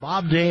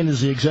Bob Dane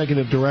is the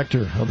executive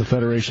director of the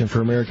Federation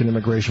for American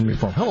Immigration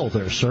Reform. Hello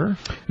there, sir.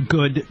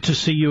 Good to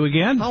see you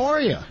again. How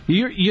are you?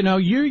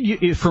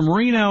 You're from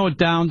Reno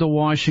down to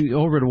Washington,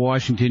 over to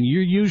Washington.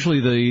 You're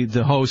usually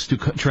the host who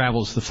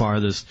travels the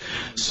farthest.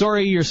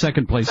 Sorry, your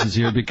second place is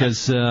here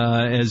because,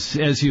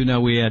 as you know,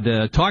 we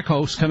had talk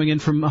hosts coming in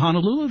from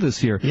Honolulu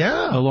this year.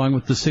 Yeah. Along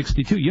with the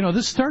 62. You know,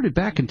 this started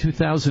back in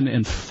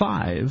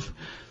 2005.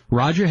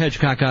 Roger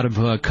Hedgecock out of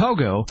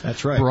Kogo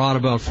That's right. brought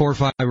about 4 or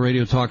 5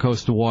 radio talk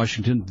hosts to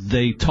Washington.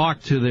 They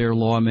talked to their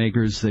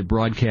lawmakers, they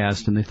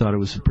broadcast, and they thought it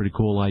was a pretty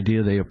cool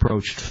idea. They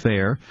approached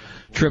FAIR,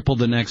 tripled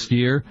the next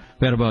year.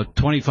 We had about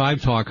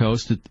 25 talk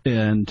hosts,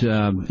 and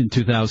in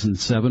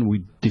 2007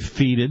 we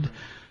defeated,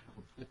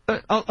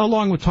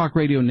 along with talk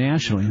radio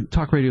nationally.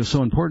 Talk radio is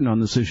so important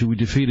on this issue. We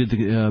defeated the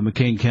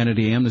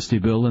McCain-Kennedy amnesty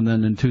bill, and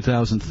then in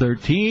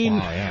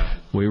 2013,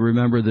 we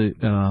remember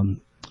the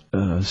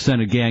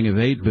Senate Gang of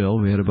 8 bill.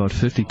 We had about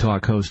 50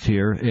 talk hosts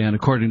here, and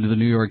according to the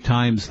New York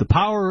Times, the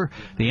power,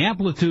 the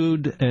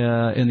amplitude,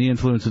 and the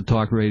influence of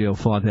talk radio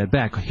fought that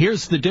back.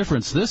 Here's the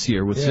difference this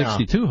year with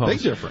 62 hosts.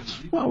 Big difference.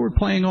 Well, we're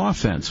playing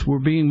offense. We're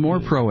being more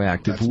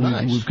proactive. That's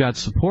nice. We've got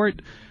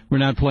support. We're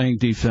not playing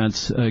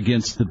defense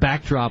against the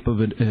backdrop of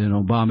an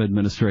Obama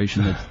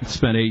administration that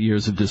spent 8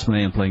 years of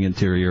dismantling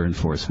interior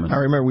enforcement. I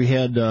remember we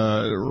had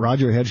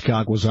Roger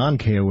Hedgecock was on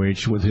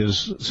KOH with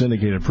his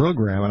syndicated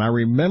program, and I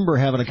remember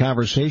having a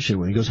conversation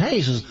with him. He goes, hey,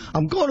 he says,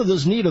 I'm going to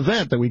this neat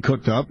event that we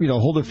cooked up,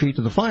 hold their feet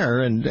to the fire.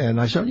 And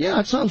I said, yeah,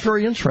 it sounds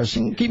very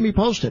interesting. Keep me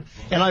posted.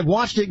 And I've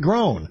watched it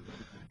grown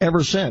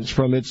ever since,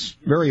 from its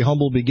very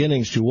humble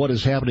beginnings to what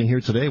is happening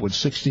here today with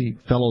 60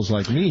 fellows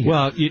like me here.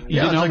 Well, it's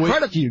a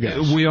credit to you guys.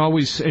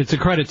 It's a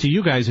credit to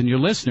you guys and your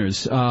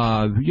listeners.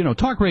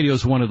 Talk radio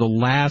is one of the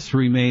last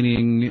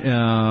remaining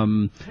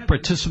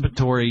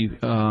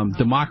participatory,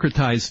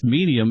 democratized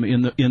medium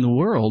in the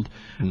world,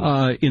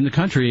 in the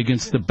country,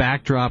 against the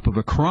backdrop of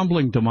a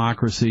crumbling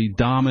democracy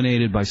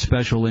dominated by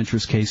special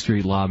interest K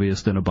Street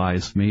lobbyists and a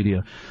biased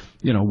media.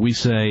 We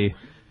say,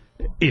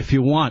 if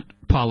you want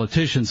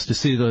politicians to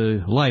see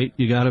the light,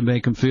 you got to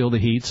make them feel the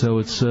heat, so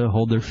it's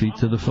hold their feet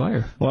to the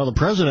fire. Well, the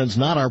president's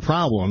not our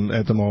problem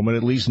at the moment,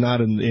 at least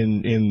not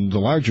in the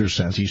larger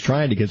sense. He's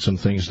trying to get some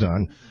things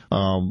done,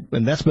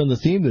 and that's been the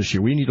theme this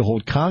year. We need to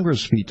hold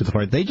Congress' feet to the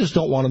fire. They just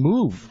don't want to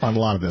move on a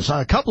lot of this.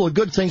 A couple of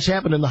good things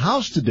happened in the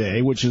House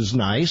today, which is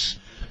nice.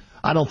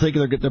 I don't think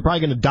they're probably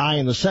going to die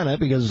in the Senate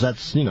because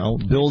that's,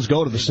 bills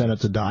go to the Senate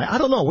to die. I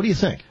don't know. What do you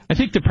think? I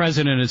think the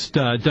president has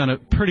done a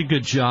pretty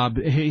good job.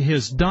 He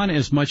has done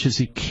as much as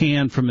he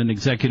can from an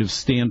executive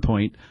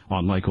standpoint.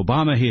 Unlike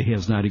Obama, he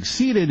has not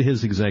exceeded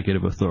his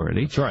executive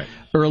authority. That's right.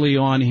 Early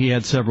on, he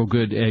had several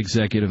good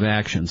executive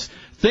actions.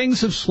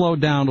 Things have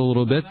slowed down a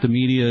little bit. The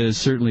media is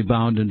certainly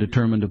bound and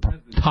determined to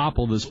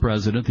topple this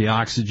president. The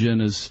oxygen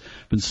has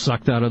been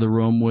sucked out of the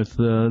room with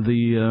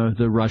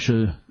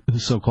the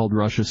so-called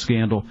Russia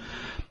scandal.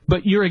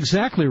 But you're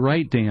exactly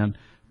right, Dan,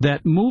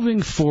 that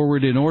moving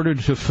forward in order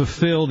to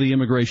fulfill the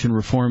immigration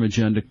reform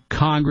agenda,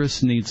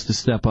 Congress needs to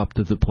step up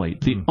to the plate.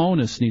 The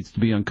onus needs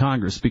to be on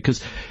Congress,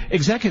 because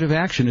executive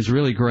action is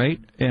really great,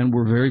 and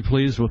we're very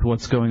pleased with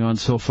what's going on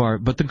so far.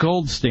 But the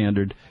gold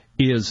standard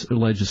is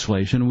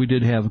legislation. We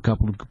did have a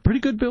couple of pretty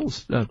good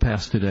bills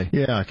passed today.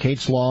 Yeah,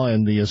 Kate's Law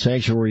and the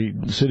Sanctuary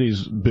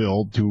Cities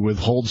bill to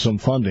withhold some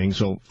funding.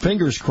 So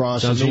fingers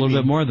crossed. Does a little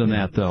bit more than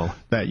that, though.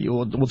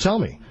 Well, tell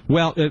me.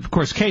 Well, of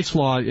course, Kate's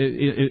Law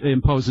it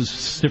imposes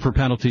stiffer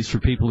penalties for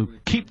people who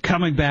keep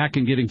coming back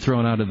and getting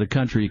thrown out of the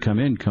country. You come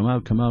in, come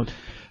out, come out.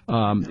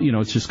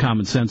 It's just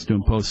common sense to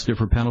impose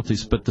stiffer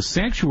penalties. But the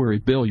Sanctuary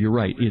bill, you're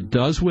right, it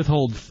does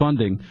withhold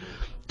funding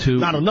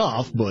not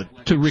enough,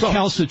 but to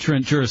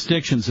recalcitrant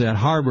jurisdictions that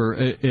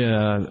harbor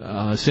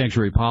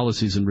sanctuary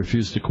policies and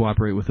refuse to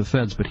cooperate with the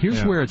feds. But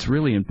here's where it's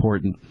really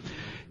important.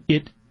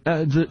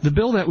 The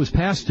bill that was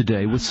passed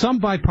today, with some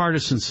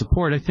bipartisan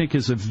support, I think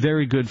is a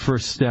very good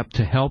first step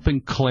to helping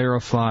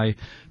clarify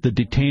the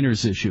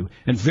detainers issue.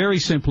 And very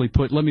simply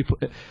put,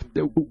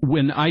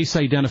 when ICE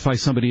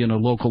identifies somebody in a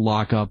local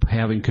lockup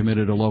having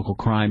committed a local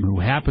crime who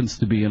happens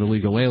to be an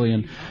illegal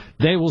alien,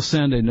 they will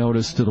send a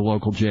notice to the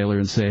local jailer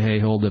and say, hey,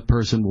 hold that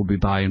person, we'll be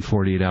by in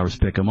 48 hours,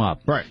 pick them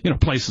up. Right.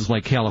 Places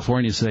like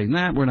California say,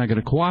 nah, we're not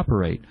going to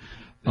cooperate.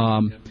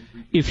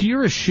 If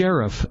you're a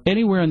sheriff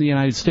anywhere in the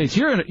United States,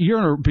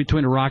 you're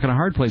between a rock and a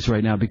hard place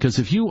right now, because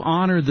if you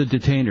honor the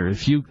detainer,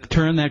 if you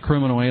turn that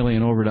criminal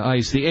alien over to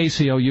ICE, the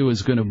ACLU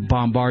is going to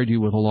bombard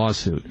you with a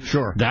lawsuit.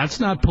 Sure.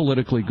 That's not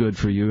politically good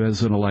for you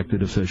as an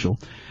elected official.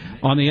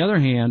 On the other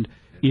hand,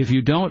 if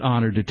you don't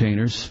honor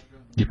detainers,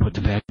 you put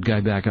the bad guy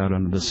back out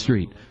onto the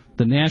street.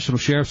 The National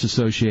Sheriff's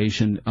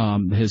Association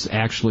has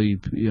actually,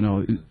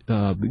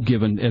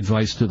 given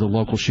advice to the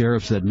local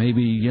sheriffs that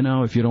maybe,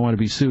 if you don't want to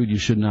be sued, you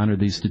shouldn't honor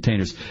these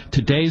detainers.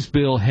 Today's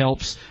bill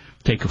helps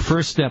take a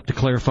first step to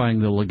clarifying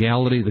the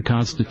legality, the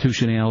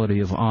constitutionality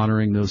of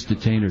honoring those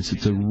detainers.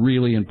 It's a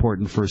really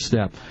important first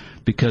step,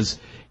 because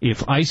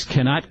if ICE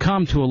cannot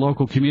come to a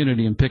local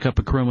community and pick up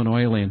a criminal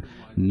alien,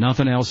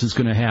 nothing else is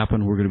going to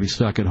happen. We're going to be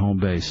stuck at home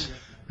base.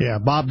 Yeah,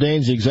 Bob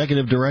Dane's the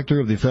executive director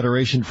of the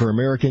Federation for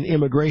American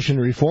Immigration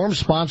Reform,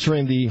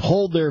 sponsoring the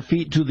Hold Their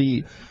Feet to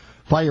the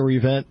Fire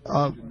event.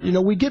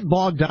 We get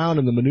bogged down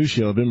in the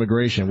minutiae of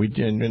immigration.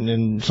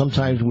 And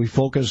sometimes we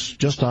focus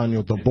just on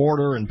the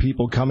border and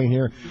people coming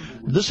here.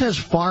 This has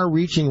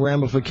far-reaching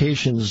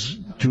ramifications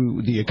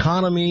to the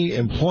economy,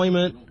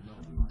 employment,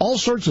 all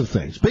sorts of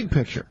things. Big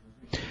picture.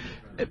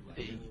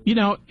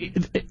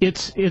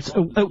 It's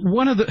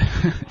one of the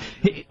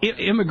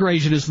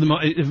immigration is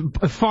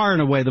far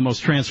and away the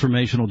most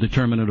transformational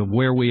determinant of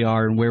where we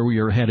are and where we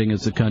are heading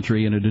as a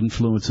country, and it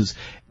influences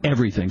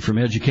everything from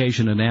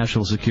education to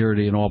national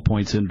security and all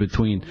points in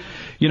between.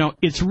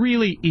 It's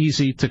really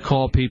easy to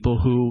call people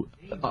who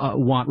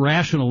want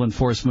rational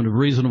enforcement of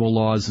reasonable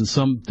laws and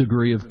some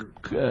degree of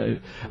a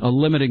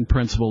limiting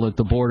principle at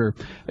the border,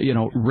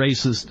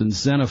 racist and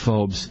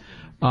xenophobes.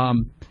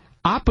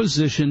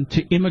 Opposition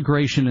to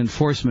immigration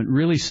enforcement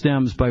really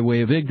stems by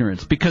way of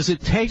ignorance, because it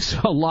takes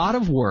a lot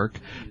of work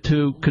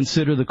to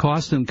consider the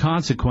cost and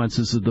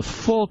consequences of the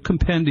full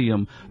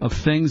compendium of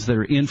things that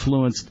are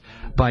influenced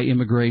by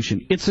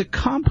immigration. It's a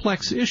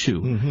complex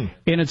issue,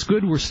 and it's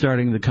good we're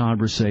starting the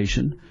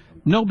conversation.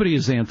 Nobody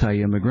is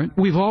anti-immigrant.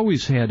 We've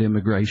always had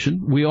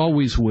immigration. We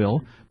always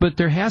will. But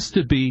there has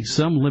to be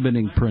some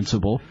limiting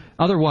principle.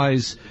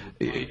 Otherwise,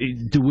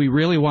 do we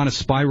really want to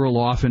spiral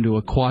off into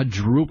a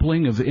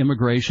quadrupling of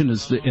immigration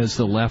as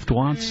the left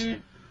wants?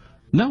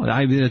 No,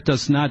 I mean, it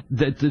does not.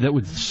 That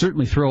would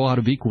certainly throw out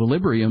of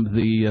equilibrium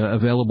the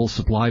available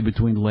supply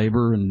between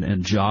labor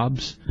and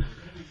jobs.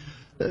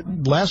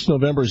 Last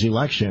November's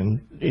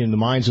election, in the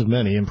minds of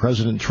many, and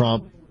President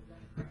Trump,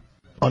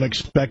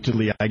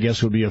 unexpectedly, I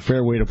guess would be a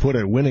fair way to put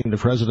it, winning the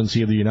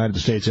presidency of the United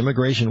States.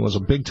 Immigration was a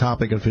big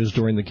topic of his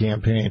during the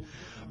campaign.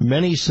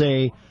 Many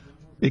say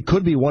it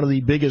could be one of the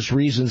biggest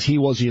reasons he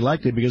was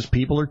elected, because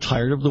people are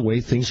tired of the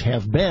way things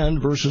have been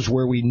versus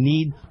where we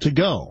need to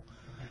go.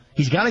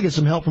 He's got to get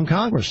some help from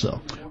Congress,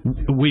 though.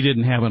 We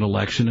didn't have an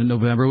election in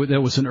November. There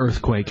was an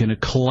earthquake, and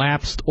it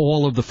collapsed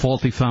all of the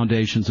faulty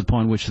foundations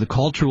upon which the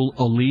cultural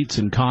elites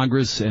in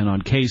Congress and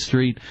on K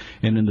Street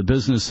and in the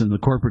business and the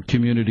corporate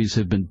communities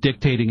have been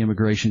dictating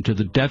immigration to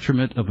the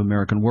detriment of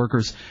American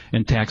workers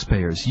and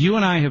taxpayers. You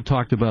and I have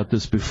talked about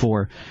this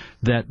before,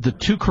 that the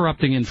two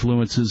corrupting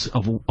influences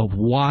of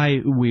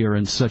why we are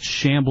in such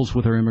shambles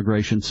with our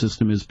immigration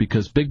system is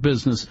because big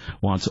business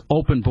wants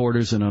open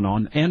borders and an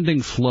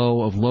unending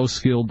flow of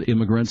low-skilled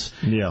immigrants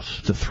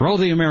to throw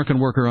the American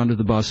worker under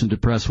the bus and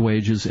depress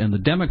wages, and the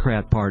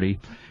Democrat Party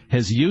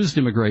has used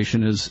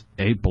immigration as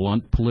a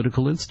blunt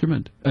political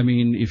instrument. I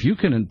mean, if you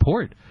can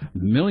import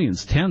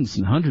millions, tens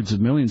and hundreds of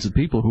millions of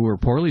people who are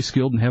poorly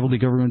skilled and heavily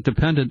government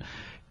dependent,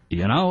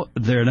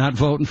 they're not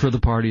voting for the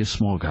party of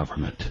small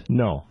government.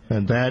 No,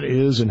 and that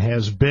is and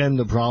has been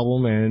the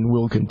problem and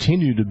will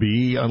continue to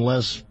be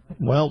unless,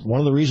 one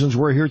of the reasons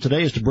we're here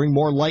today is to bring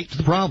more light to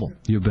the problem.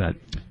 You bet.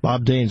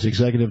 Bob Dane's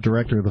executive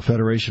director of the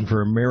Federation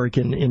for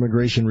American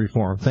Immigration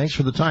Reform. Thanks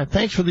for the time.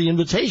 Thanks for the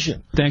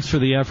invitation. Thanks for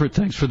the effort.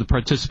 Thanks for the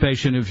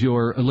participation of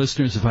your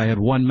listeners. If I had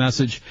one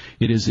message,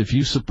 it is if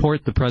you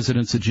support the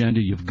president's agenda,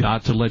 you've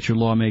got to let your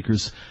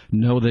lawmakers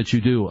know that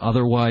you do.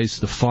 Otherwise,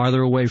 the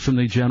farther away from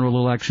the general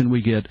election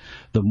we get,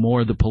 the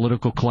more the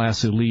political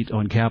class elite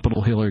on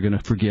Capitol Hill are going to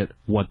forget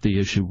what the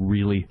issue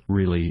really,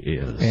 really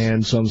is.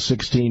 And some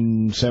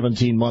 16,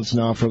 17 months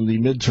now from the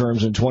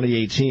midterms in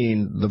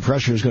 2018, the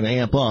pressure is going to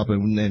amp up,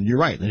 and you're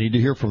right, they need to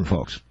hear from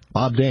folks.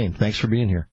 Bob Dane, thanks for being here.